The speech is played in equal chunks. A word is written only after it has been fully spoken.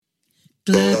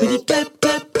Glurpity glap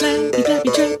glap clappy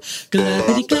clappy trap.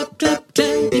 Glurpity glap glap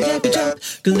clappy clappy trap.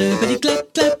 Glurpity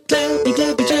glap glap clappy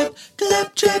clappy trap.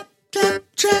 Clap trap clap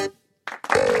trap.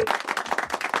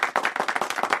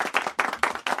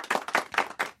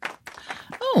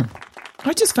 Oh,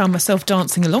 I just found myself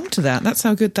dancing along to that. That's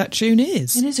how good that tune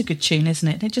is. It is a good tune, isn't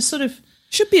it? It just sort of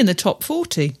should be in the top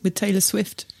 40 with Taylor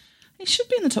Swift. It should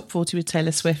be in the top 40 with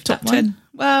Taylor Swift. Top 10.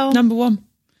 Well, number 1.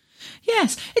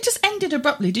 Yes, it just ended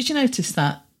abruptly. Did you notice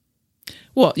that?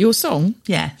 What, your song?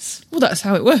 Yes. Well, that's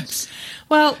how it works.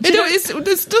 Well,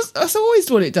 that's always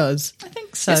what it does. I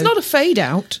think so. It's not a fade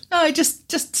out. No, it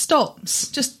just stops.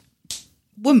 Just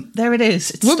whoop, there it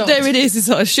is. Whoop, there it is. It's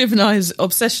like a Shiv and I's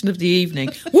obsession of the evening.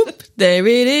 Whoop, there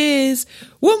it is.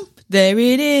 Whoop, there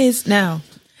it is. Now,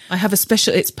 I have a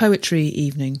special, it's poetry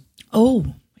evening. Oh,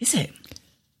 is it?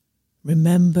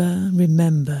 Remember,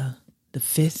 the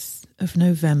 5th of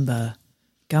November,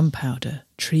 gunpowder,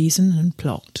 treason and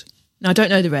plot. Now, I don't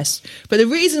know the rest, but the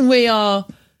reason we are...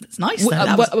 It's nice,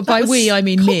 though. By we, I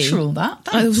mean cultural, me. That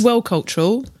it was well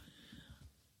cultural.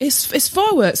 It's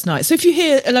fireworks night. So if you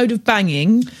hear a load of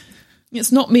banging,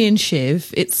 it's not me and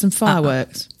Shiv, it's some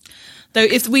fireworks. Though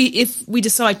if we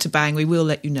decide to bang, we will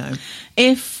let you know.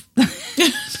 If...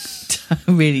 I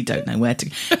really don't know where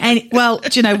to... Well,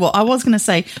 do you know what? I was going to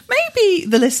say, maybe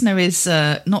the listener is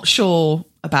not sure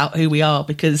about who we are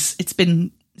because it's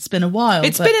been a while.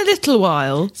 It's been a little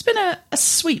while. It's been a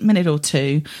sweet minute or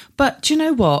two. But do you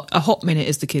know what? A hot minute,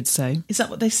 as the kids say. Is that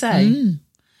what they say? Mm.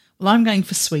 Well, I'm going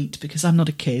for sweet because I'm not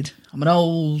a kid. I'm an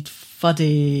old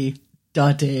fuddy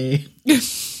duddy.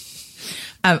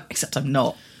 Except I'm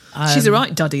not. She's a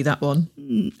right duddy, that one.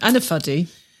 And a fuddy.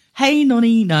 Hey,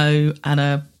 nonny, no. And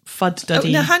a fud duddy.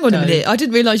 Oh, now, hang on a minute. I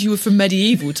didn't realise you were from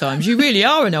medieval times. You really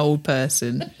are an old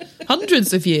person.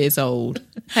 Hundreds of years old.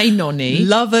 Hey, nonny.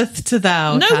 Loveth to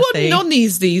thou, no Kathy. one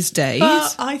nonnies these days.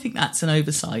 But I think that's an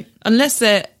oversight. Unless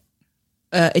they're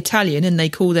Italian and they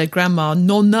call their grandma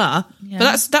nonna. Yeah.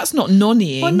 But that's not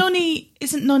nonnying. Well, nonny,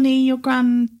 isn't nonny your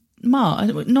grandma?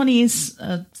 Nonny is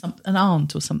an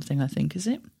aunt or something, I think, is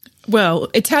it? Well,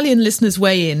 Italian listeners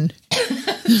weigh in.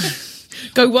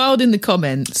 Go wild in the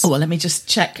comments. Oh, well, let me just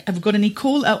check. Have we got any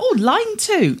call? Line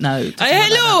 2. No.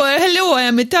 Hello, I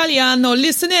am Italiano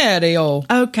listenario.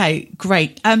 Okay,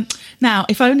 great. Now,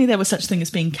 if only there was such thing as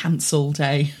being cancelled,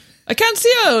 eh? A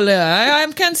canciola. I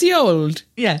am cancioled.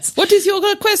 Yes. What is your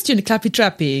question, Clappy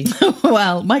Trappy?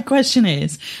 Well, my question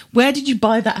is, where did you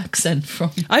buy that accent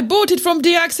from? I bought it from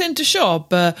the accent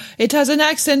shop. It has an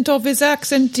accent of its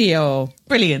accentio.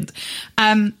 Brilliant.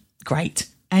 Great.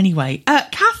 Anyway,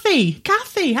 Kathy,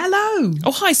 hello.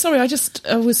 Oh, hi, sorry, I just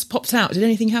was popped out. Did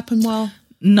anything happen while...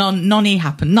 Nonny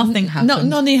happened. Nothing happened.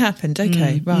 Nonny happened.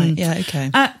 Okay, right. Yeah, okay.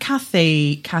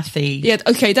 Kathy. Yeah,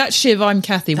 okay, that's Shiv, I'm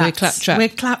Kathy. We're Claptrap. We're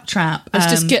Claptrap.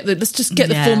 Let's just get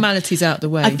the formalities out the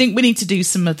way. I think we need to do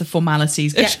some of the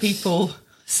formalities. Get people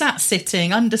sat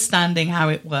sitting, understanding how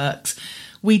it works.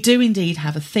 We do indeed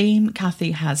have a theme.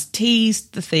 Kathy has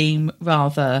teased the theme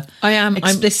rather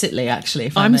explicitly, actually.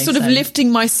 If I'm sort of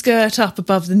lifting my skirt up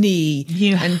above the knee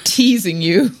and teasing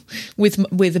you with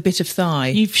a bit of thigh.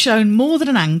 You've shown more than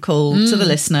an ankle to the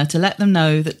listener to let them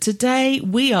know that today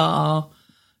we are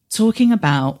talking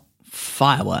about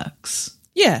fireworks.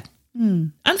 Yeah.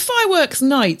 And fireworks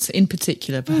night in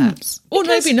particular, perhaps. Or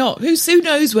maybe not. Who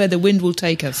knows where the wind will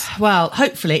take us? Well,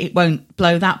 hopefully it won't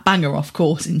blow that banger off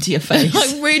course into your face.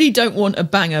 I really don't want a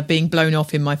banger being blown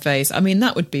off in my face. I mean,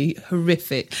 that would be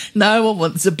horrific. No one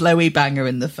wants a blowy banger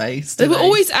in the face. There were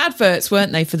always adverts,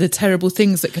 weren't they, for the terrible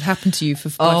things that could happen to you for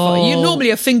fire. You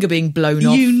normally a finger being blown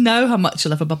off. You know how much I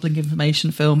love a bubbling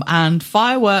information film, and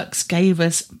fireworks gave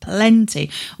us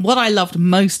plenty. What I loved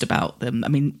most about them, I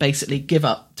mean, basically give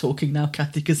up talking now,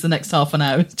 Kathy, because the next half an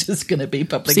hour is just going to be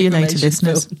bubbling See you information later,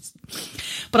 listeners. films.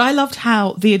 But I loved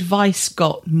how the advice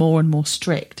got more and more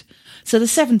strict. So the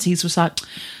 70s was like,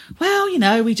 well, you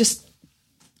know, we just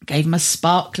gave him a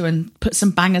sparkler and put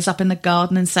some bangers up in the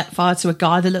garden and set fire to a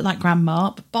guy that looked like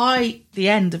Grandma. But by the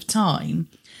end of time,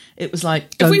 it was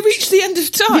like... Have we reached the end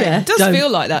of time? Yeah, it does feel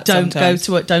like that Don't sometimes.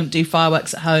 go to it. Don't do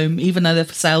fireworks at home. Even though they're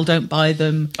for sale, don't buy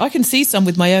them. I can see some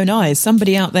with my own eyes.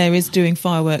 Somebody out there is doing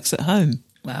fireworks at home.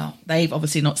 Well, they've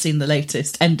obviously not seen the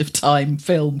latest end of time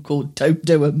film called Don't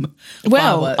Do 'Em.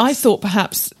 Well, Fireworks. I thought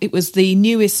perhaps it was the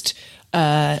newest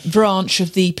branch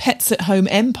of the Pets at Home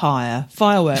empire,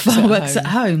 fireworks at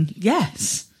home.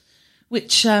 Yes.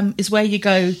 Which is where you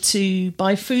go to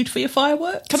buy food for your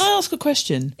fireworks. Can I ask a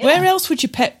question? Yeah. Where else would your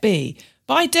pet be?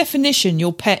 By definition,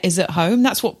 your pet is at home.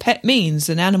 That's what pet means,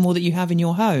 an animal that you have in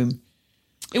your home.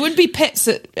 It wouldn't be pets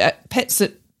at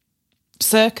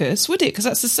circus, would it? Because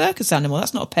that's a circus animal.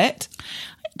 That's not a pet.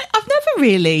 I've never never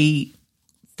really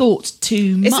thought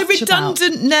too much about... It's a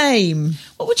redundant name.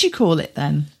 What would you call it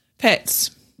then?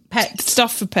 Pets.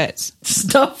 Stuff for pets.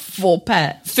 Stuff for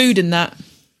pets. Food and that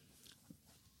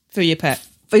for your pet.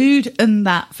 Food and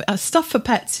that. Stuff for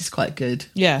pets is quite good.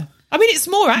 Yeah. I mean, it's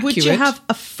more accurate. Would you have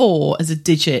a 4 as a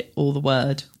digit or the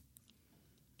word?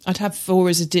 I'd have 4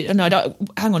 as a digit. No,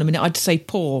 hang on a minute. I'd say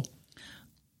paw.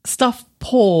 Stuff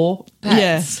paw pets.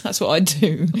 Yeah, that's what I'd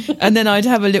do. And then I'd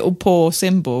have a little paw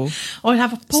symbol. Or I'd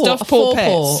have a paw. Stuff a paw 4-paw.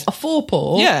 pets. A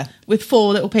 4-paw. Yeah. With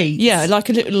 4 little peeps. Yeah, like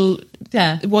a little...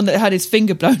 Yeah. One that had his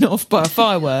finger blown off by a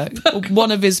firework. Or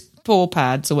one of his paw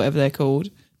pads or whatever they're called.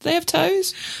 Do they have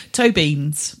toes? Toe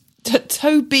beans.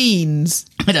 Toe beans.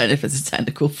 I don't know if it's a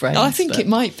technical phrase. I think it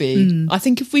might be. I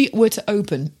think if we were to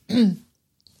open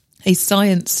a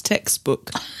science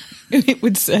textbook, it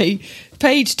would say,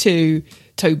 page 2,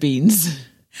 toe beans.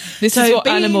 This toe is what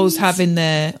beans. Animals have in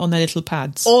on their little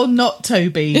pads. Or not toe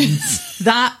beans.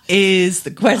 That is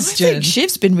the I question. think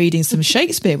Shiv's been reading some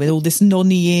Shakespeare with all this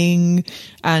nonnying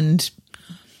and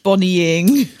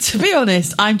bonnying. To be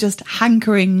honest, I'm just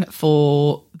hankering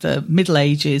for the Middle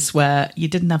Ages where you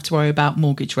didn't have to worry about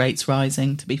mortgage rates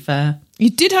rising, to be fair. You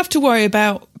did have to worry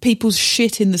about people's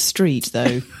shit in the street,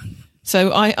 though.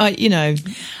 So I you know,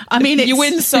 I mean, you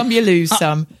win some, you lose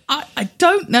some. I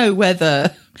don't know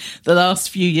whether the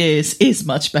last few years is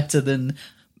much better than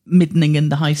middening in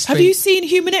the high street. Have you seen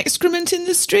human excrement in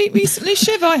the street recently,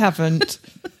 Shiv? I haven't.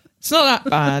 It's not that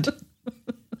bad.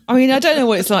 I mean, I don't know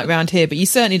what it's like around here, but you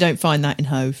certainly don't find that in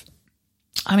Hove.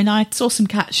 I mean, I saw some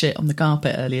cat shit on the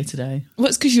carpet earlier today. Well,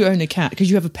 it's because you own a cat, because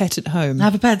you have a pet at home. I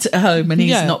have a pet at home and he's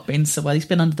Yeah. not been so well. He's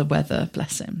been under the weather,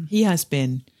 bless him. He has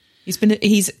been. He's been at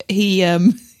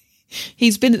the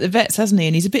vets, hasn't he?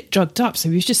 And he's a bit drugged up, so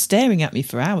he was just staring at me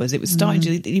for hours. It was starting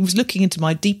to. He was looking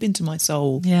deep into my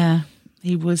soul. Yeah,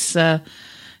 he was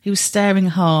staring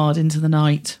hard into the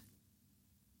night.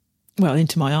 Well,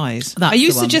 into my eyes. That's Are you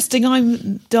the one. suggesting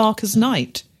I'm dark as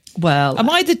night? Well, Am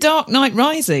I the Dark Knight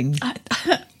Rising? I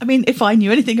mean, if I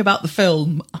knew anything about the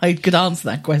film, I could answer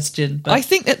that question. But I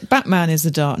think that Batman is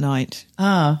the Dark Knight,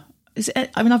 is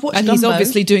it? I mean, I've watched and Dumbo. he's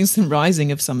obviously doing some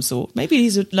rising of some sort. Maybe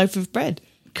he's a loaf of bread.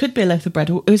 Could be a loaf of bread,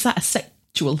 or is that a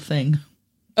sexual thing?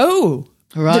 Oh,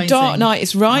 Rising. the Dark Knight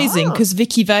is rising because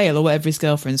Vicky Vale, or whatever his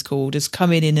girlfriend's called, has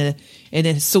come in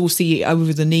a saucy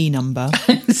over the knee number.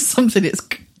 Something that's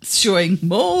showing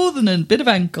more than a bit of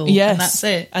ankle. Yes, and that's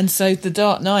it. And so the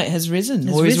Dark Knight has risen,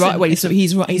 Has or he's risen. right. Well, he's in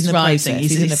the rising. process.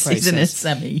 He's in the process. He's in a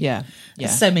semi. Yeah, yeah. A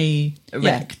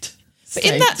semi-erect. But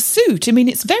in that suit, I mean,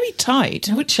 it's very tight.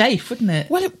 It would chafe, wouldn't it?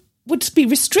 Well, it would be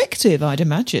restrictive, I'd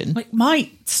imagine. It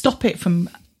might stop it from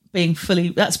being fully.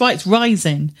 That's why it's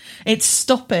rising. It's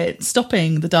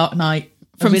stopping the Dark Knight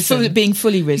From risen. being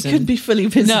fully risen. It could be fully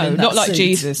risen. No, in that not like suit.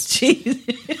 Jesus.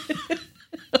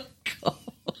 Oh, God.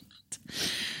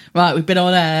 Right, we've been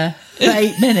on air for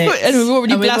 8 minutes, And we've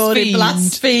already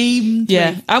blasphemed.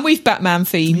 Yeah, and we've Batman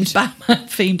themed. Batman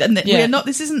themed, and Yeah. we're not.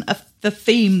 This isn't the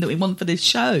theme that we want for this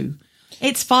show.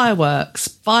 It's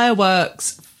fireworks. Well,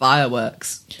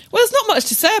 there's not much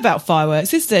to say about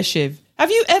fireworks, is there, Shiv? Have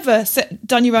you ever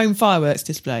done your own fireworks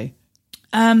display?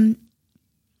 My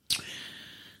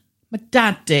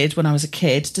dad did when I was a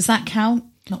kid. Does that count?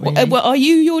 Not really. Well, are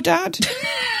you your dad?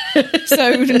 So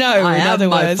no, I in am other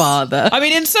my words. father. I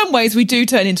mean, in some ways we do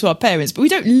turn into our parents, but we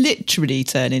don't literally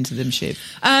turn into them, Shiv.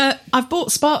 I've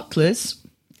bought sparklers.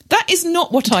 That is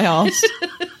not what I asked.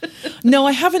 No,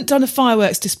 I haven't done a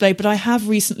fireworks display, but I have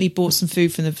recently bought some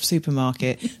food from the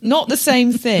supermarket. Not the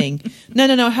same thing. No,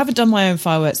 I haven't done my own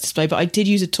fireworks display, but I did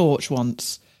use a torch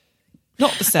once.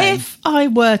 Not the same. If I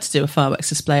were to do a fireworks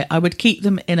display, I would keep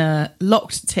them in a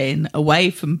locked tin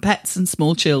away from pets and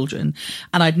small children,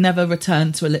 and I'd never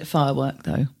return to a lit firework,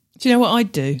 though. Do you know what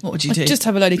I'd do? What would you I'd do? just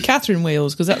have a load of Catherine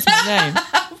wheels, because that's my name.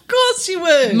 Of course you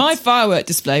would. My firework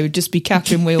display would just be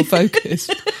Catherine wheel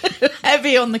focused.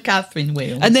 Heavy on the Catherine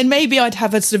wheel. And then maybe I'd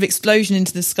have a sort of explosion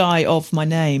into the sky of my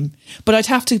name. But I'd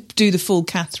have to do the full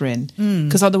Catherine,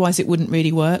 because otherwise it wouldn't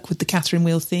really work with the Catherine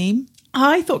wheel theme.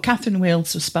 I thought Catherine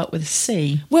Wheels was spelt with a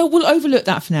C. Well, we'll overlook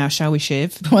that for now, shall we,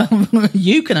 Shiv? Well,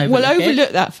 you can overlook We'll overlook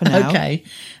it. that for now. Okay.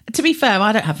 To be fair,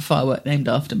 I don't have a firework named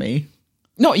after me.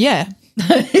 Not yet.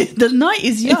 The night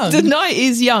is young. The night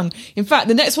is young. In fact,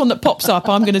 the next one that pops up,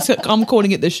 I'm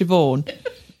calling it the Siobhan.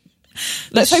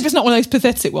 Let's hope it's not one of those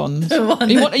pathetic ones.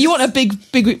 You want a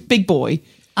big boy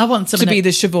I want something to be the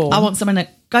Siobhan. I want something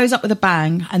that goes up with a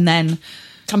bang and then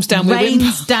Comes down with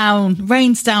rains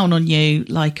down on you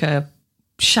like a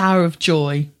shower of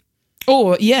joy.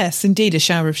 Or yes, indeed, a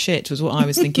shower of shit was what I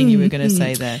was thinking you were going to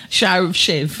say there. Shower of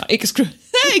shiv.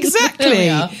 There exactly.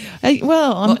 There we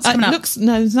are. What's coming up?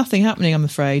 No, there's nothing happening, I'm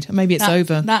afraid. Maybe it's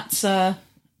over. That's a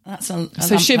So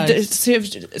lamppost.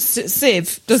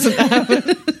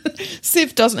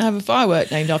 Civ doesn't have a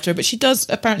firework named after her, but she does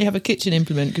apparently have a kitchen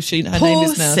implement because her name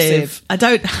is now Civ. I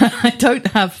don't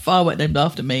have firework named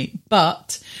after me,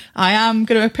 but I am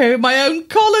going to appear in my own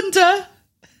colander.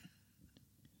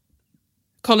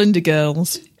 Colander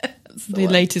Girls, the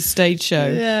latest stage show.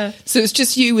 Yeah. So it's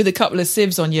just you with a couple of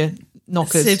sieves on your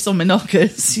knockers. Sieves on my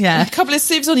knockers, yeah. A couple of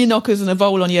sieves on your knockers and a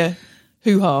bowl on your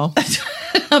hoo-ha.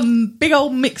 Big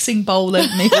old mixing bowl at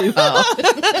me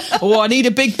hoo-ha. Oh, I need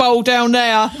a big bowl down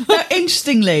there. Now,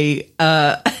 interestingly,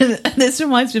 and this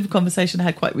reminds me of a conversation I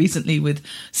had quite recently with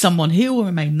someone who will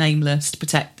remain nameless to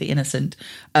protect the innocent,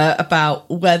 about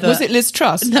whether... Was it Liz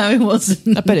Truss? No, it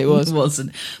wasn't. I bet it was. It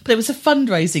wasn't. But it was a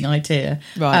fundraising idea,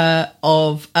 Right.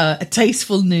 of a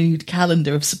tasteful nude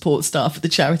calendar of support staff at the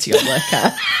charity I work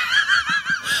at.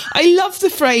 I love the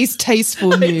phrase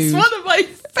tasteful nude. It's one of my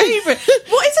favourite.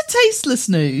 What is a tasteless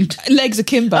nude? Legs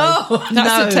akimbo. Oh, That's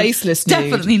no, a tasteless nude.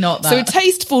 definitely not that. So a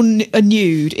tasteful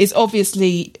nude is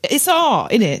obviously, it's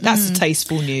art, isn't it? That's a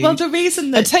tasteful nude. Well, the reason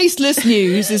a that tasteless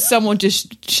nude is someone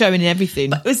just showing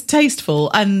everything. it was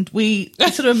tasteful, and we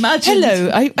sort of imagined...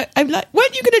 Hello, I'm like,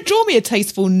 weren't you going to draw me a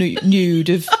tasteful nude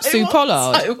of Sue was,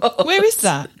 Pollard? I was. Where is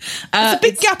that? There's a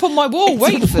big gap on my wall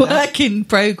waiting for that. Work in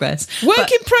progress. Work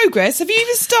But in progress. Have you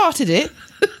even started it?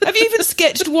 Have you even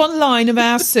sketched one line of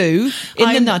our Sue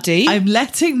in the nuddy? I'm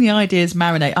letting the ideas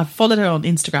marinate. I've followed her on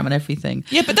Instagram and everything.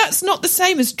 Yeah, but that's not the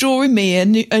same as drawing me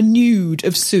a nude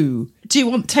of Sue. Do you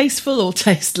want tasteful or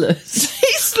tasteless?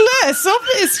 Tasteless,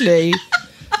 obviously.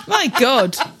 My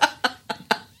God.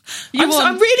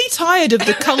 I'm really tired of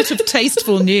the cult of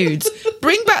tasteful nudes.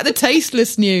 Bring back the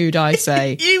tasteless nude, I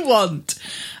say. You want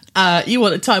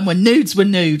a time when nudes were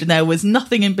nude and there was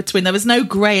nothing in between. There was no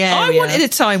grey area. I wanted a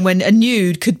time when a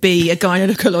nude could be a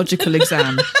gynecological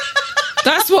exam.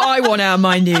 That's what I want out of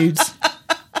my nudes.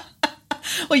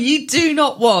 Well, you do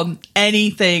not want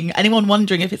anyone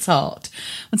wondering if it's art.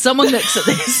 When someone looks at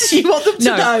this, you want them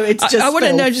to know it's just I want to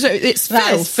filth. know just it's filth.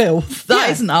 That is filth. That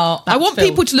Yeah. isn't art. I want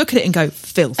people to look at it and go,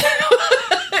 filth.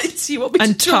 You want me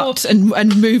And to draw tut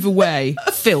and move away.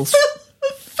 Filth.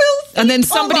 filthy And then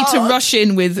somebody to pollard. rush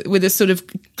in with a sort of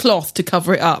cloth to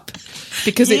cover it up.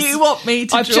 Because You want me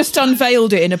to I've draw- just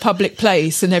unveiled it in a public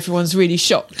place and everyone's really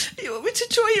shocked. You want me to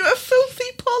draw you a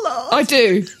filthy pollard? I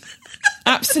do.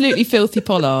 Absolutely filthy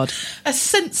pollard.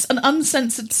 An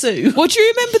uncensored Sue. Well, do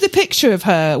you remember the picture of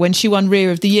her when she won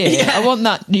Rear of the Year? Yeah. I want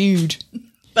that nude.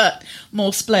 But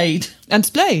more splayed. And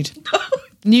splayed.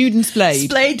 Nude and splayed.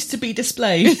 Splayed to be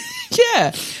displayed. Yeah.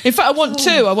 In fact, I want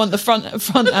two. I want the front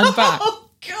and back. Oh,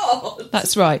 God.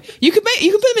 That's right. You can put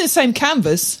them in the same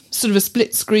canvas, sort of a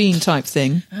split screen type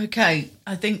thing. Okay,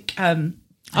 I think... I'm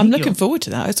looking forward to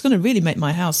that. It's going to really make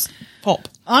my house pop.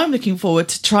 I'm looking forward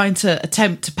to trying to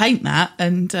attempt to paint that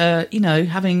and,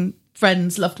 having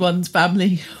friends, loved ones,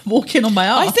 family walk in on my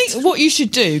art. I think what you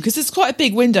should do, because there's quite a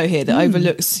big window here that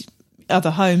overlooks other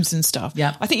homes and stuff.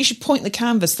 Yeah. I think you should point the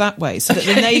canvas that way so that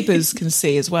the neighbours can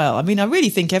see as well. I mean, I really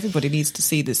think everybody needs to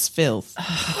see this filth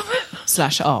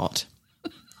 / art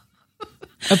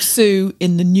of Sue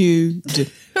in the nude.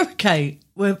 Okay,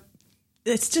 well,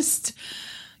 it's just,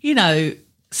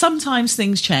 sometimes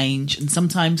things change and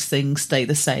sometimes things stay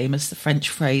the same, as the French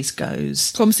phrase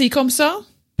goes. Comme ci, comme ça?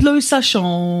 Plus ça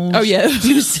change. Oh, yeah.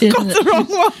 Plus, Got the wrong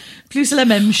one. Plus c'est la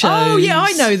même chose. Oh, yeah,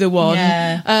 I know the one.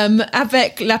 Yeah.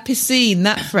 Avec la piscine,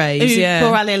 that phrase, yeah.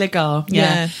 Pour aller à la gare.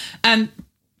 Yeah.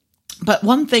 But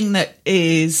one thing that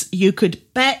is you could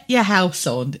bet your house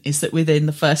on is that within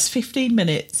the first 15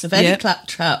 minutes of any Yeah.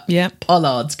 claptrap, Yeah.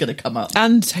 Pollard's going to come up.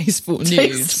 And tasteful nude.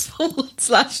 Tasteful /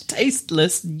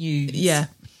 tasteless news. Yeah.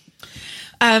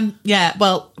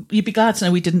 Well, you'd be glad to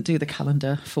know we didn't do the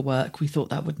calendar for work. We thought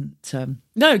that wouldn't...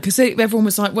 No, because everyone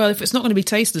was like, well, if it's not going to be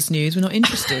tasteless news, we're not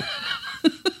interested.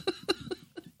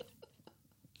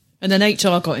 And then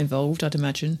HR got involved, I'd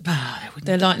imagine.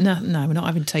 They're like, no, we're not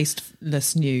having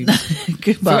tasteless news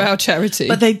for our charity.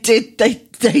 But they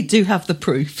do have the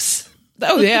proofs.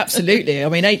 Oh, yeah, absolutely. I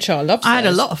mean, HR loves I had a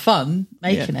theirs. lot of fun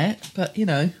making it, but,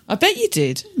 I bet you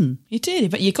did. You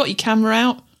did. But you got your camera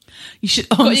out. you should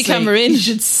your honestly, camera in. You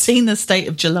should have seen the state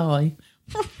of July.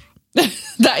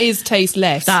 That is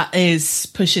tasteless. That is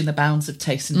pushing the bounds of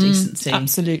taste and decency.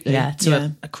 absolutely. Yeah,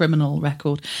 to a criminal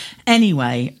record.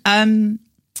 Anyway,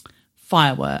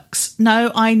 fireworks.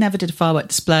 No, I never did a firework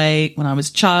display when I was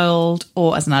a child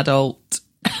or as an adult.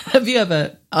 Have you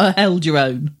ever held your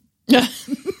own?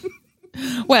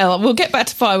 Well, we'll get back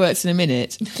to fireworks in a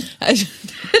minute.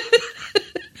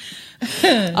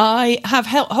 I have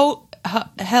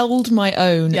held my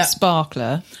own Yeah. at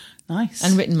Sparkler Nice.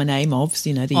 and written my name,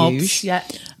 obviously, you know, the Obs, usual. yeah.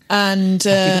 And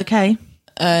Okay.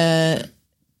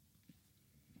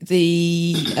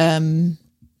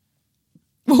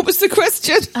 what was the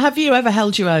question? Have you ever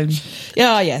held your own?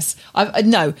 Yes.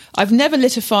 No, I've never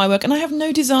lit a firework, and I have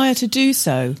no desire to do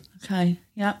so. Okay.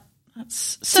 Yeah.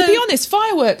 That's To be honest,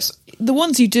 fireworks, the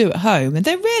ones you do at home, and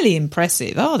they're really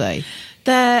impressive, are they?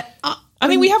 they're. I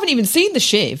mean, we haven't even seen the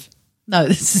Shiv. No,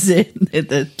 this is it.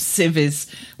 The sieve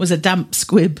was a damp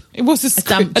squib. It was a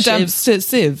damp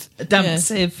sieve. A damp Yeah.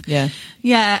 sieve. Yeah.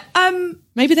 Yeah.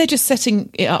 Maybe they're just setting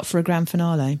it up for a grand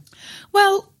finale.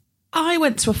 Well, I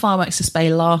went to a fireworks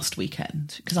display last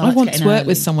weekend because I once worked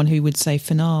with someone who would say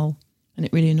finale, and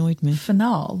it really annoyed me.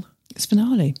 Finale. It's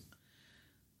finale.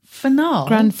 Finale.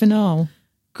 Grand finale.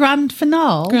 Grand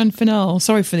finale. Grand finale.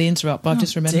 Sorry for the interrupt, but I've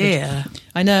just remembered. Dear.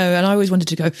 I know, and I always wanted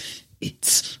to go,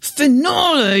 it's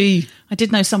finale. I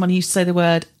did know someone who used to say the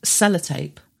word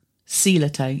sellotape.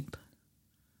 Sealotape.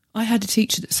 I had a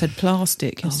teacher that said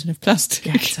plastic instead of plastic.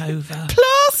 Get over.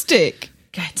 Plastic.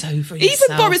 Get over Even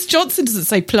yourself. Boris Johnson doesn't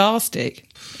say plastic,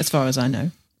 as far as I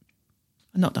know.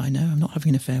 Not that I know. I'm not having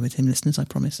an affair with him, listeners, I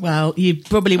promise. Well, you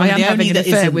probably I one of am the having only an that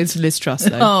affair isn't. with Liz Truss,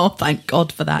 though. Oh, thank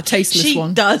God for that. A tasteless she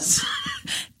one. does.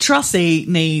 Trussie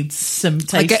needs some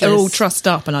tasteless. I get her all trussed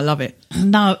up and I love it.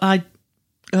 No,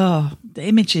 the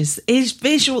images,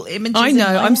 visual images. I know.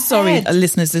 in my I'm sorry, head.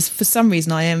 listeners. For some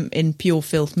reason, I am in pure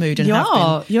filth mood and You have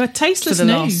are. been You're a for tasteless the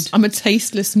nude. last. I'm a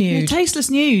tasteless nude. You're a tasteless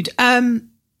nude.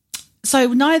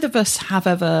 So neither of us have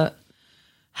ever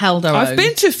held our own. I've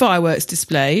been to a fireworks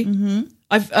display. Mm-hmm.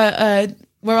 I've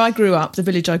where I grew up, the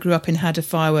village I grew up in had a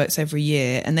fireworks every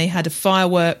year, and they had a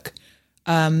firework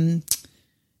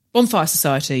bonfire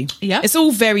society. Yeah. It's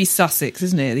all very Sussex,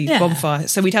 isn't it? These Yeah.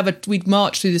 bonfires. So we'd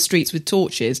march through the streets with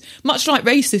torches, much like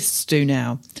racists do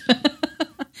now.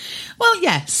 Well,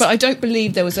 yes. But I don't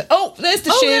believe there was a. Oh, there's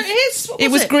the Oh, shiv. there it is. What It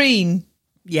was was it? green.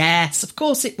 Yes, of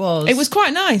course it was. It was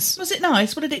quite nice. Was it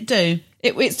nice? What did it do?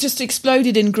 It's just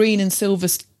exploded in green and silver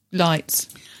lights.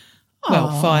 Well,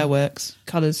 Aw. fireworks,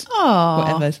 colours, Aw.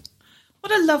 whatever.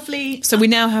 What a lovely So we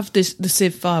now have the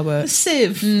Civ fireworks.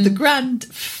 sieve, the grand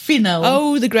finale.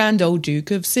 Oh, the grand old Duke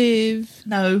of Civ.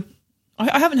 no.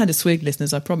 I haven't had a swig,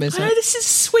 listeners, I promise. I know this is a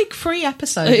swig-free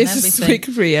episode. It's and a everything.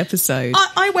 swig-free episode.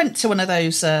 I went to one of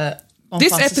those.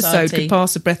 This episode could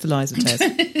pass a breathalyzer test.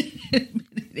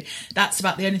 That's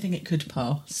about the only thing it could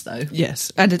pass, though.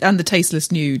 Yes, and the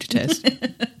tasteless nude test.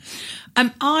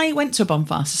 I went to a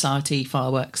Bonfire Society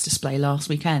fireworks display last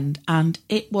weekend, and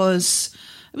it was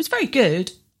very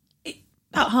good.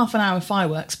 About half an hour of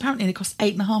fireworks. Apparently, they cost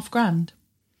 $8,500.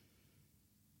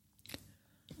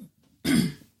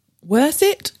 Worth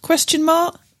it? Question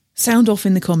mark. Sound off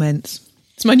in the comments.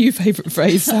 It's my new favourite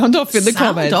phrase. Sound off in the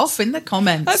comments. Sound off in the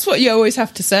comments. That's what you always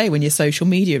have to say when you're social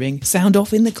mediaing. Sound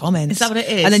off in the comments. Is that what it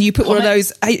is? And then you put one of Comment-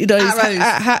 those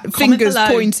arrows. fingers below.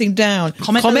 pointing down.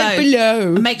 Comment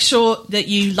below. And make sure that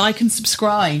you like and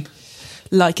subscribe.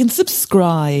 Like and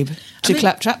subscribe to mean,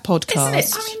 Claptrap Podcast.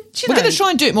 isn't it? I mean, do you we're know- going to try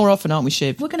and do it more often, aren't we,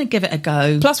 Shiv? We're going to give it a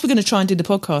go. Plus, we're going to try and do the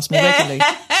podcast more regularly.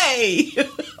 Hey!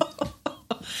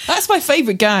 That's my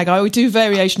favourite gag. I would do a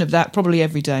variation of that probably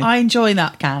every day. I enjoy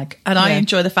that gag, and I Yeah.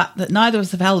 enjoy the fact that neither of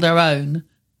us have held our own.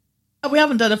 And we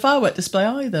haven't done a firework display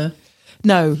either.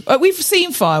 No, we've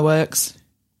seen fireworks.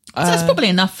 So that's probably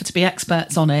enough to be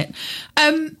experts on it.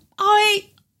 I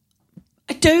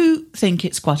do think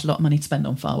it's quite a lot of money to spend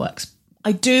on fireworks.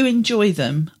 I do enjoy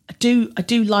them. I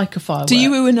do like a firework. Do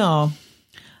you ooh and ah,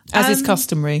 as is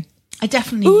customary? I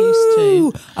definitely used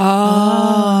to.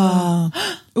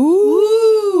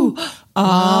 Ooh,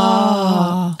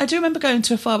 ah. I do remember going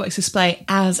to a fireworks display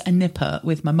as a nipper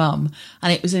with my mum,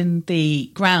 and it was in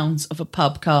the grounds of a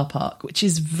pub car park, which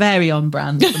is very on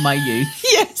brand for my youth.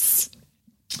 Yes.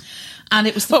 And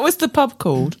it was What was the pub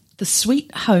called? the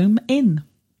Sweet Home Inn.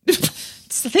 I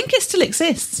think it still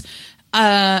exists.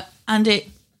 And it,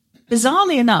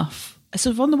 bizarrely enough,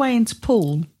 sort of on the way into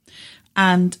Poole,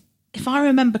 and if I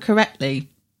remember correctly,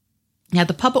 you had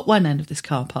the pub at one end of this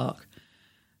car park,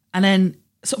 and then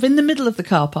sort of in the middle of the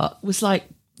car park was like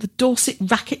the Dorset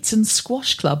Rackets and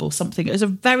Squash Club or something. It was a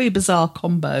very bizarre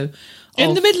combo.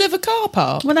 In the middle of a car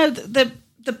park? Well, no, the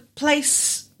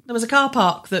place, there was a car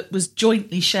park that was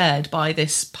jointly shared by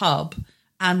this pub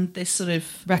and this sort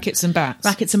of Rackets and bats.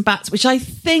 Rackets and Bats, which I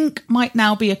think might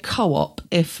now be a co-op,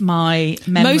 if my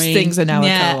memory... Most things are now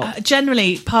a co-op.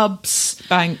 Generally, pubs,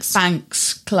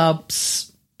 Banks.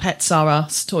 clubs, Pets R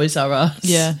Us, Toys R Us.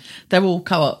 Yeah. They're all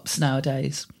co-ops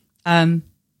nowadays. But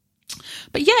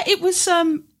yeah, it was...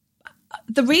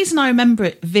 the reason I remember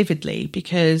it vividly,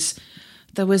 because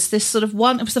there was this sort of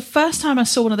one. It was the first time I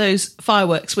saw one of those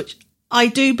fireworks, which I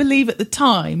do believe at the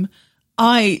time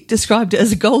I described it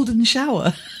as a golden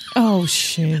shower. Oh,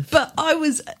 Shiv. But I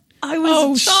was a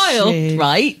child, Shiv.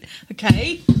 right?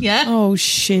 Okay, yeah. Oh,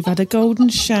 Shiv had a golden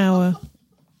shower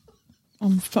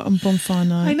on bonfire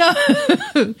night. I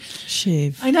know,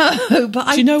 Shiv. I know.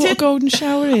 But Do you know what a golden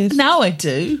shower is? Now I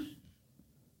do.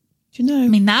 Do you know? I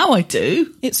mean, now I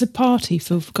do. It's a party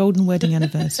for golden wedding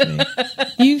anniversary.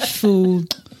 You fool.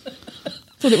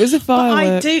 Thought it was a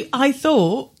firework. I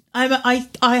thought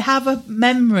I have a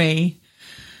memory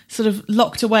sort of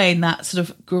locked away in that sort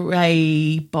of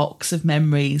grey box of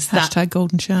memories Hashtag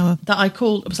golden shower. that I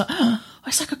called. I was like, oh,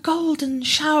 it's like a golden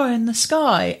shower in the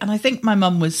sky. And I think my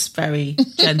mum was very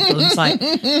gentle and was like,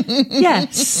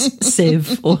 yes,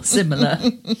 Siv, or similar.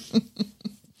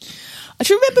 I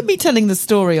remember me telling the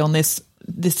story on this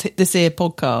here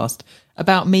podcast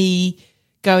about me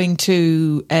going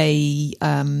to a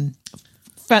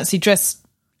fancy dress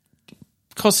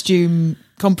costume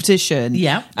competition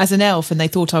as an elf, and they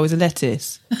thought I was a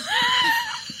lettuce.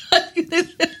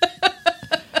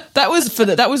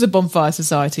 That was a Bonfire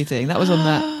Society thing. That was on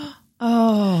that.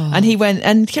 Oh. And he went,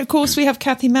 and of course we have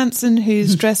Kathy Manson,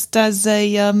 who's dressed as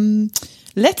a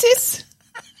lettuce.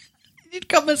 You'd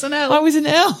come as an elf. I was an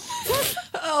elf.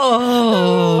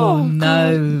 Oh,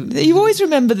 no. God. You always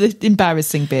remember the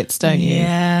embarrassing bits, don't you?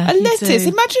 Yeah. A lettuce.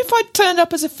 Imagine if I'd turned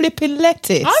up as a flipping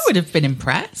lettuce. I would have been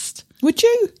impressed. Would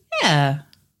you? Yeah.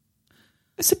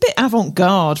 It's a bit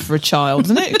avant-garde for a child,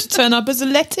 isn't it, to turn up as a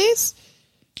lettuce?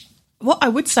 What I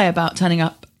would say about turning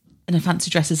up in a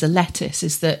fancy dress as a lettuce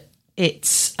is that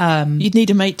it's... You'd need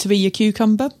a mate to be your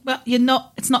cucumber. Well,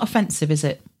 it's not offensive, is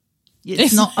it?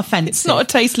 It's not offensive. It's not a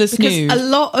tasteless because nude. A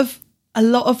lot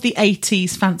of the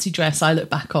 80s fancy dress I look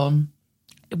back on,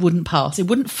 it wouldn't pass. It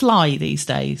wouldn't fly these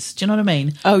days. Do you know what I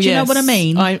mean? Oh, Do you know what I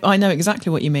mean? I know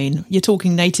exactly what you mean. You're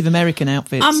talking Native American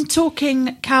outfits. I'm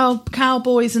talking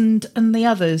cowboys and the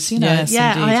others, you know. Yes,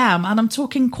 yeah, indeed. I am. And I'm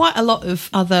talking quite a lot of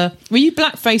other... Were you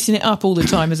blackfacing it up all the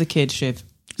time as a kid, Shiv?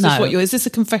 No. Is this a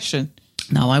confession?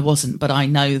 No, I wasn't, but I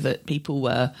know that people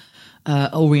were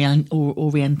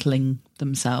orientaling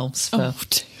themselves for... Oh,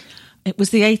 dear. It was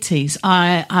the 80s.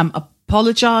 I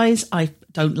apologise. I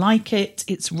don't like it.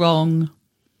 It's wrong.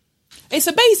 It's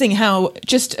amazing how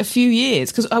just a few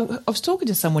years, because I was talking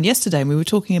to someone yesterday and we were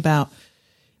talking about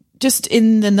just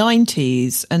in the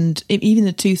 90s and even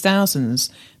the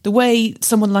 2000s, the way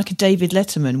someone like a David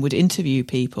Letterman would interview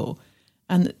people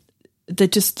and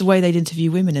the way they'd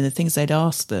interview women and the things they'd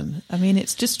ask them. I mean,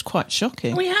 it's just quite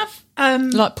shocking. We have...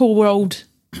 like poor old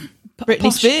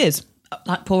Britney Spears.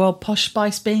 Like poor old Posh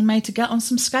Spice being made to get on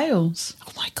some scales.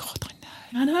 Oh, my God, I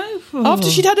know. I know. After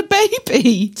she'd had a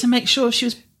baby. To make sure she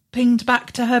was pinged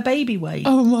back to her baby weight.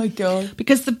 Oh, my God.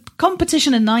 Because the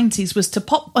competition in the 90s was to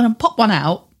pop one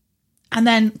out and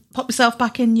then pop yourself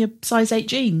back in your size 8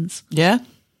 jeans. Yeah.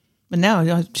 And now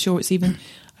I'm sure it's even...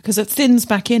 Because it thins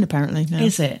back in, apparently. Now.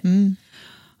 Is it? Mm.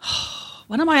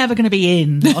 When am I ever going to be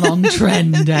in on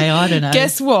Trend Day? I don't know.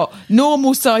 Guess what?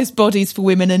 Normal sized bodies for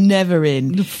women are never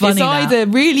in. Funny it's either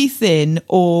really thin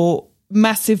or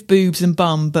massive boobs and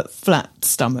bum, but flat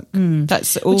stomach.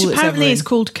 That's all. Which that's apparently ever is in.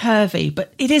 called curvy,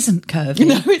 but it isn't curvy.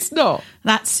 No, it's not.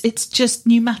 It's just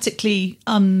pneumatically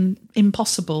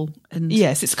impossible. And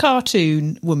Yes, it's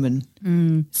cartoon woman.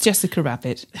 It's Jessica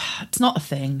Rabbit. it's not a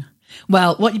thing.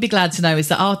 Well, what you'd be glad to know is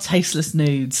that our tasteless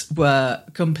nudes were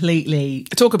completely...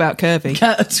 Talk about curvy.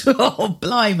 Oh,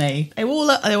 blimey.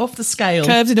 They're off the scale.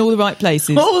 Curves in all the right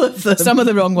places. All of them. Some of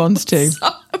the wrong ones too.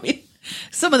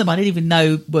 Some of them I didn't even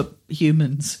know were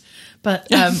humans. But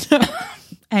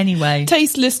anyway.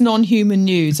 Tasteless non-human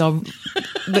nudes are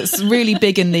that's really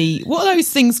big in the... What are those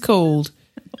things called?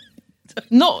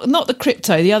 Not the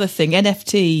crypto, the other thing,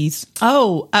 NFTs.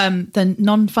 Oh, the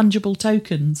non-fungible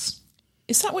tokens.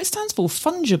 Is that what it stands for?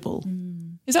 Fungible?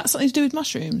 Is that something to do with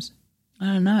mushrooms? I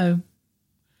don't know.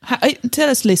 Tell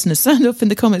us, listeners, sound off in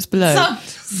the comments below.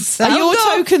 Are your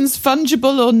tokens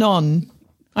fungible or non?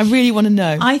 I really want to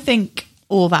know. I think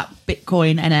all that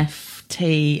Bitcoin,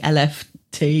 NFT,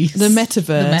 LFT... The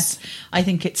metaverse. I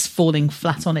think it's falling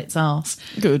flat on its arse.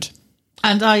 Good.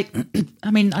 And I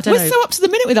mean, I don't know. We're so up to the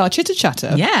minute with our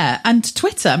chitter-chatter. Yeah, and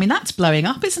Twitter, I mean, that's blowing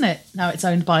up, isn't it? Now it's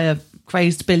owned by a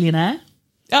crazed billionaire.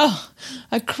 Oh,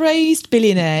 a crazed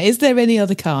billionaire. Is there any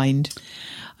other kind?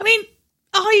 I mean,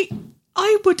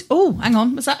 I would... Oh, hang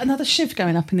on. Was that another shiv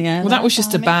going up in the air? Well, that was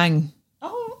just a bang.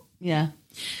 Oh, yeah.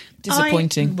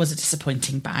 Disappointing. Was a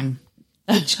disappointing bang.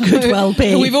 Which could well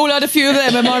be. We've all had a few of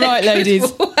them, am I right,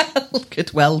 ladies?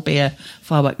 Could well be a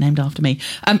firework named after me.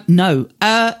 No.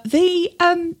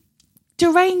 The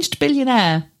deranged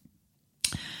billionaire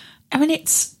I mean,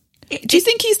 Do you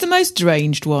think he's the most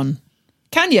deranged one?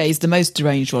 Kanye is the most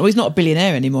deranged one. Well, he's not a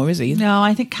billionaire anymore, is he? No,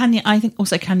 I think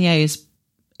Kanye is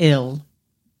ill.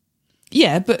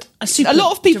 Yeah, but a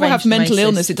lot of people have mental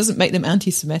illness. It doesn't make them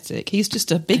anti-Semitic. He's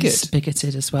just a bigot. He's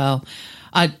bigoted as well.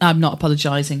 I'm not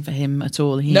apologising for him at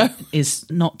all. He is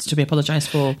not to be apologised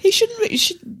for. He shouldn't.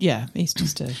 He's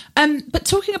just a... But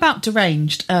talking about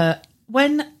deranged,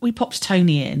 when we popped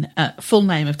Tony in, full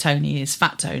name of Tony is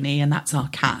Fat Tony, and that's our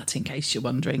cat, in case you're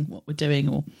wondering what we're doing.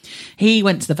 Or he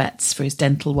went to the vets for his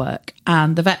dental work,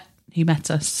 and the vet who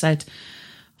met us said,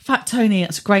 Fat Tony,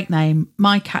 that's a great name.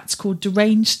 My cat's called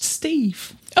Deranged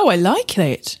Steve. Oh, I like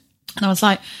it. And I was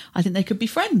like, I think they could be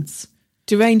friends.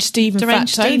 Deranged Steve and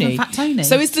Deranged Fat Tony. Steve and Fat Tony.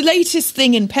 So is the latest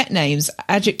thing in pet names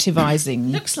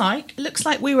adjectivising? Looks like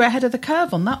we were ahead of the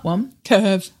curve on that one.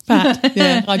 Curve. Fat.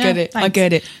 Yeah, I get it. Thanks. I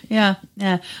get it. Yeah.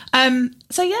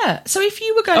 So if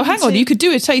you were going Oh, hang on. You could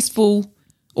do a tasteful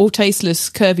or tasteless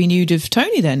curvy nude of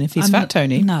Tony then, if he's Fat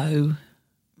Tony. No.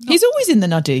 He's always in the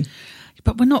nuddy.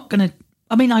 But we're not going to...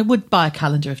 I mean, I would buy a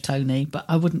calendar of Tony, but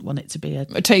I wouldn't want it to be a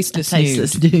tasteless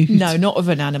nude. No, not of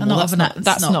an animal.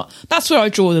 That's not. That's where I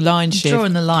draw the line, Shiv.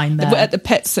 Drawing the line there. At the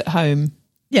pets at home.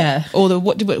 Yeah. Or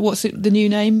what's it, the new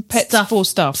name? Pets for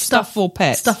stuff. Stuff for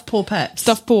pets. Stuff poor pets.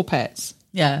 Stuff poor pets.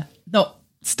 Yeah. Not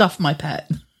stuff my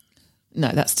pet.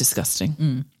 No, that's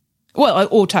disgusting. Well,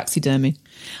 or taxidermy.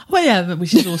 Well, yeah,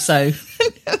 which is also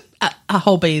a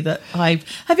hobby that I've...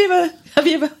 Have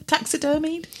you ever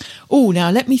taxidermied? Oh,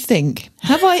 now let me think.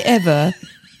 Have I ever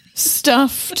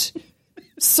stuffed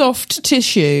soft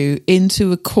tissue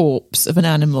into a corpse of an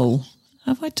animal?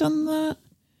 Have I done that?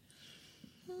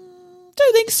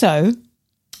 Don't think so.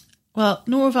 Well,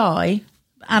 nor have I.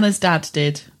 Anna's dad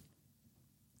did.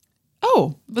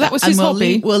 Oh, but that was his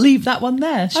hobby. We'll leave that one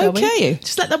there, shall we? Okay.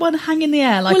 Just let that one hang in the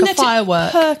air like a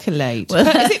firework. Percolate.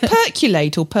 Is it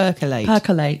percolate or percolate?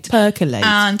 Percolate.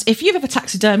 And if you've ever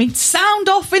taxidermied, sound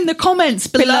off in the comments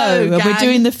below. We're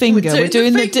doing the finger. We're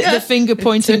doing the finger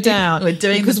pointing down. We're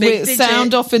doing because the big digit.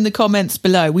 Sound off in the comments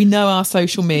below. We know our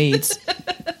social meds.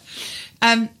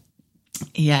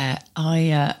 Yeah,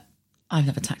 I've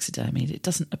never taxidermied. It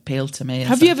doesn't appeal to me.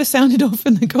 Have you ever sounded off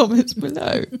in the comments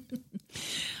below?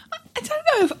 I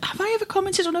don't know. Have I ever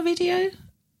commented on a video?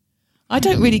 I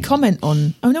don't really comment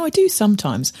on... Oh, no, I do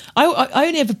sometimes. I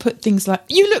only ever put things like,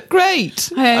 you look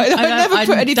great. I never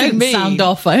put anything mean. Sound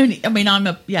off.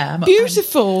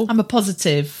 Beautiful. I'm a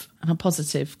positive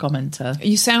commenter.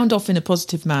 You sound off in a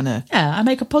positive manner. Yeah, I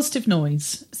make a positive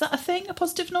noise. Is that a thing, a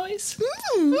positive noise?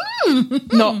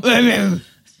 Not...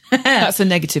 That's a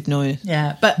negative noise.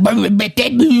 Yeah, but...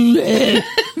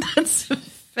 That's a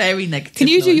very negative Can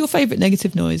you noise. do your favourite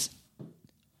negative noise?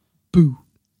 Boo.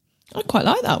 I quite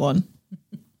like that one.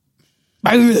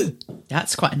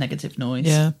 That's quite a negative noise.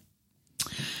 Yeah.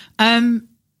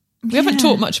 We haven't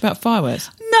talked much about fireworks.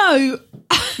 No.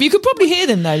 You could probably hear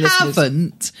them though, listeners.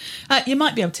 Haven't. You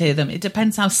might be able to hear them. It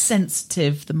depends how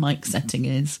sensitive the mic setting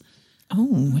is.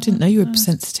 Oh, I didn't know you were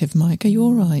sensitive, Mike. Are you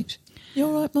all right? You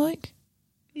all right, Mike?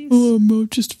 Yes. Oh, I'm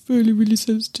just really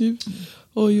sensitive.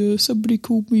 Somebody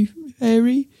called me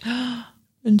hairy,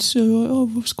 and so I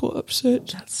was quite upset.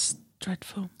 That's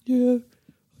dreadful. Yeah,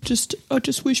 I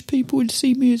just wish people would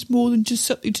see me as more than just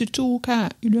something to talk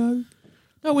at. You know,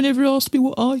 no one ever asked me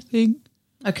what I think.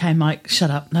 Okay, Mike, shut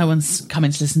up. No one's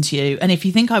coming to listen to you. And if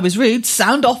you think I was rude,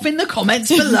 sound off in the comments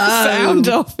below. Sound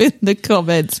off in the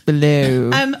comments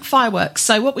below. Fireworks.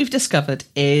 So what we've discovered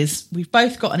is we've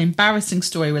both got an embarrassing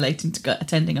story relating to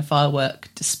attending a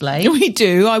firework display. We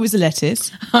do. I was a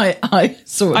lettuce. I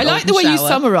saw. I like the way you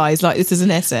summarise like this as an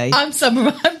essay.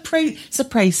 It's a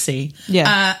précis.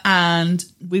 Yeah. And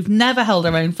we've never held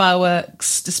our own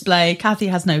fireworks display. Kathy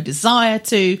has no desire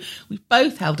to. We've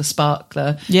both held a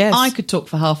sparkler. Yes. I could talk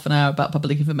for half an hour about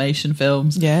public information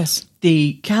films. Yes.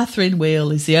 The Catherine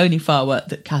wheel is the only firework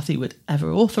that Kathy would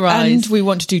ever authorise. And we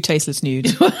want to do tasteless nude.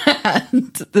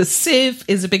 And the sieve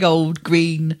is a big old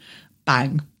green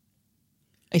bang.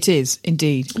 It is,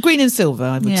 indeed. Green and silver,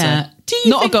 I would say.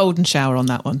 Not a golden shower on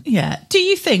that one. Yeah. Do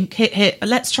you think,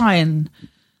 let's try and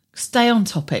stay on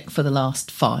topic for the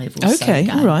last 5 or so. Okay,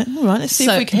 all right. Let's see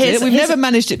if we can do it. We've never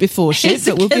managed it before, but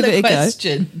we'll give it a go.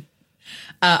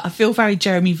 I feel very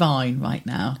Jeremy Vine right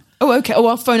now. Oh, okay. Oh,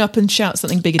 I'll phone up and shout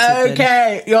something bigoted.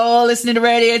 Okay, you're listening to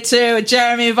Radio 2 with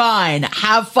Jeremy Vine.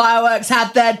 Have fireworks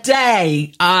had their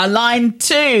day? Line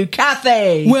 2,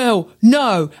 Kathy. Well,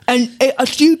 no. And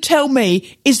you tell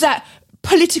me, is that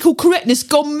political correctness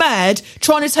gone mad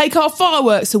trying to take our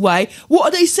fireworks away?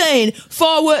 What are they saying?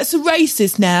 Fireworks are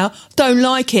racist now. Don't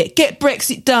like it. Get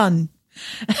Brexit done.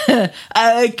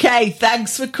 Okay,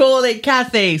 thanks for calling,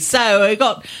 Kathy. So we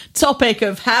got topic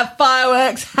of have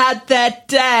fireworks had their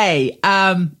day.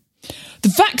 The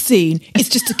vaccine is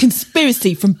just a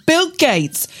conspiracy from Bill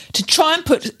Gates to try and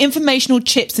put informational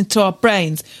chips into our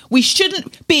brains. We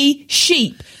shouldn't be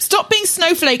sheep. Stop being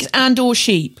snowflakes and or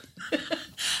sheep.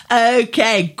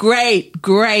 Okay, great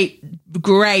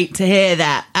to hear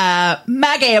that.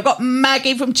 Maggie, I've got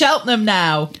Maggie from Cheltenham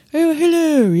now. Oh,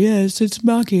 hello. Yes, it's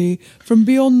Maggie from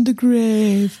Beyond the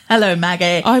Grave. Hello,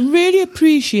 Maggie. I really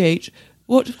appreciate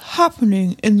what's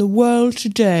happening in the world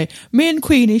today. Me and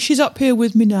Queenie, she's up here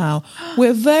with me now.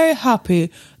 We're very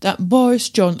happy that Boris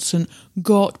Johnson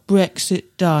got Brexit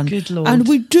done. Good Lord. And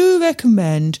we do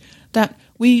recommend that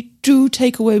we do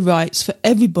take away rights for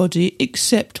everybody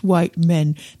except white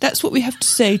men. That's what we have to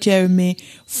say, Jeremy.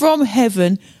 From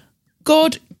heaven,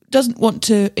 God doesn't want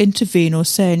to intervene or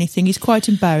say anything. He's quite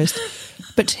embarrassed.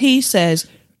 But he says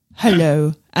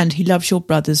hello, and he loves your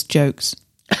brother's jokes.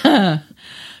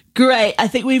 Great. I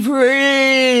think we've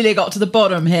really got to the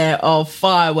bottom here of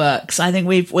fireworks. I think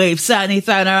we've certainly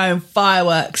thrown our own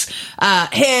fireworks.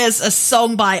 Here's a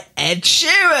song by Ed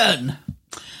Sheeran.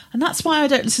 And that's why I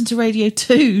don't listen to Radio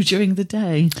 2 during the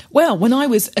day. Well, when I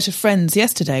was at a friend's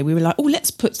yesterday, we were like, oh,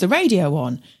 let's put the radio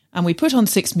on. And we put on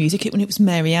Six Music when it was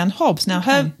Mary Ann Hobbs. Now,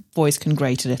 her voice can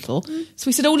grate a little. So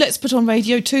we said, oh, let's put on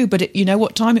Radio 2. But you know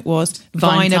what time it was?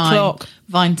 Vine o'clock.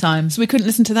 Vine time. So we couldn't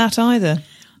listen to that either.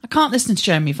 I can't listen to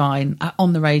Jeremy Vine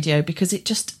on the radio because it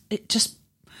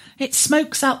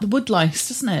smokes out the woodlice,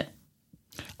 doesn't it?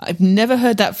 I've never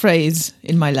heard that phrase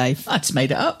in my life. I just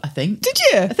made it up, I think. Did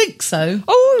you? I think so.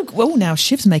 Oh, well, now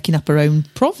Shiv's making up her own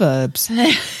proverbs.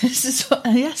 This is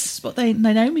what they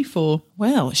know me for.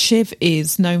 Well, Shiv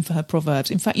is known for her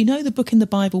proverbs. In fact, you know the book in the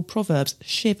Bible, Proverbs?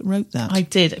 Shiv wrote that. I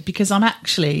did, because I'm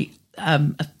actually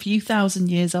a few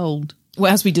thousand years old.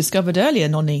 Well, as we discovered earlier,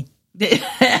 Nonny.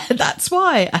 That's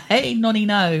why. Hey, Nonny,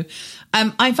 no.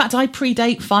 In fact, I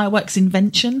predate fireworks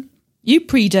invention. You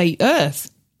predate Earth.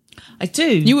 I do.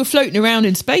 You were floating around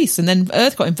in space and then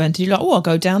Earth got invented. You're like, oh, I'll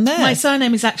go down there. My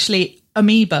surname is actually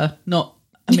Amoeba, not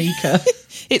Amika.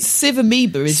 It's Civ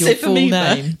Amoeba is your full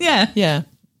name. Yeah. Yeah.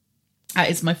 That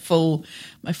is my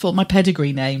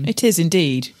pedigree name. It is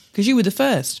indeed, because you were the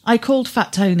first. I called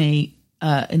Fat Tony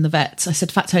in the vets. I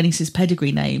said, Fat Tony's his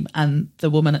pedigree name. And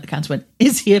the woman at the counter went,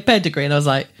 is he a pedigree? And I was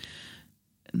like,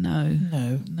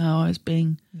 no, I was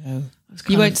being... No.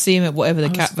 You won't see him at whatever the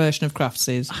cat version of Crufts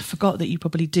is. I forgot that you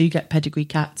probably do get pedigree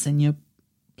cats in your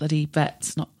bloody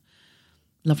vets, not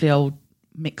lovely old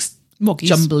mixed Moggies.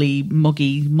 Jumbly,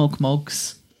 moggy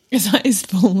mogmogs. That is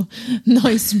full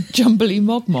nice jumbly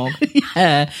mogmog.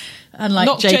 Yeah. And like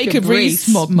not Jacob Rees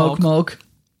mogmog.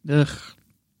 Ugh.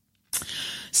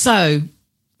 So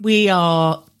we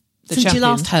are, since champions. you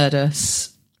last heard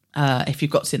us, if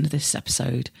you've got to the end of this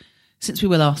episode, since we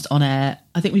were last on air,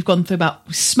 I think we've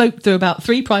smoked through about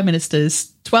 3 prime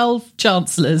ministers, 12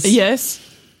 chancellors. Yes.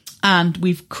 And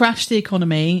we've crashed the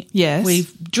economy. Yes.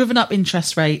 We've driven up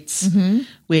interest rates,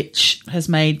 which has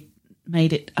made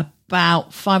it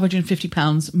about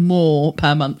 £550 more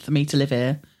per month for me to live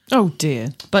here. Oh, dear.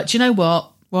 But do you know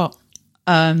what? What?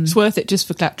 It's worth it just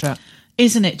for Claptrap.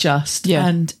 Isn't it just?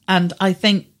 Yeah. And I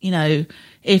think,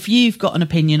 if you've got an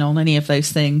opinion on any of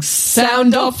those things,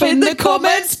 sound off in the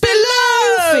comments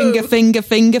below. Finger, finger,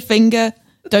 finger, finger.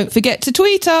 Don't forget to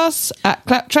tweet us at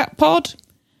Claptrap Pod.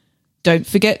 Don't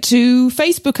forget to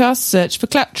Facebook us, search for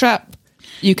Claptrap.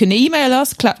 You can email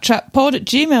us,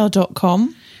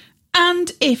 claptrappod@gmail.com.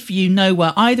 And if you know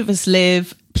where either of us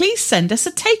live, please send us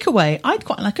a takeaway. I'd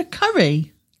quite like a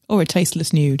curry. Or a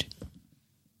tasteless nude.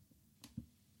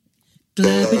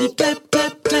 Glabbity clap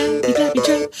clap clappy clappy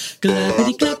chop.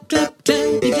 Glabbity clap clap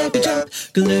clappy clappy chop.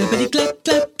 Glabbity clap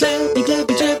clap clappy clappy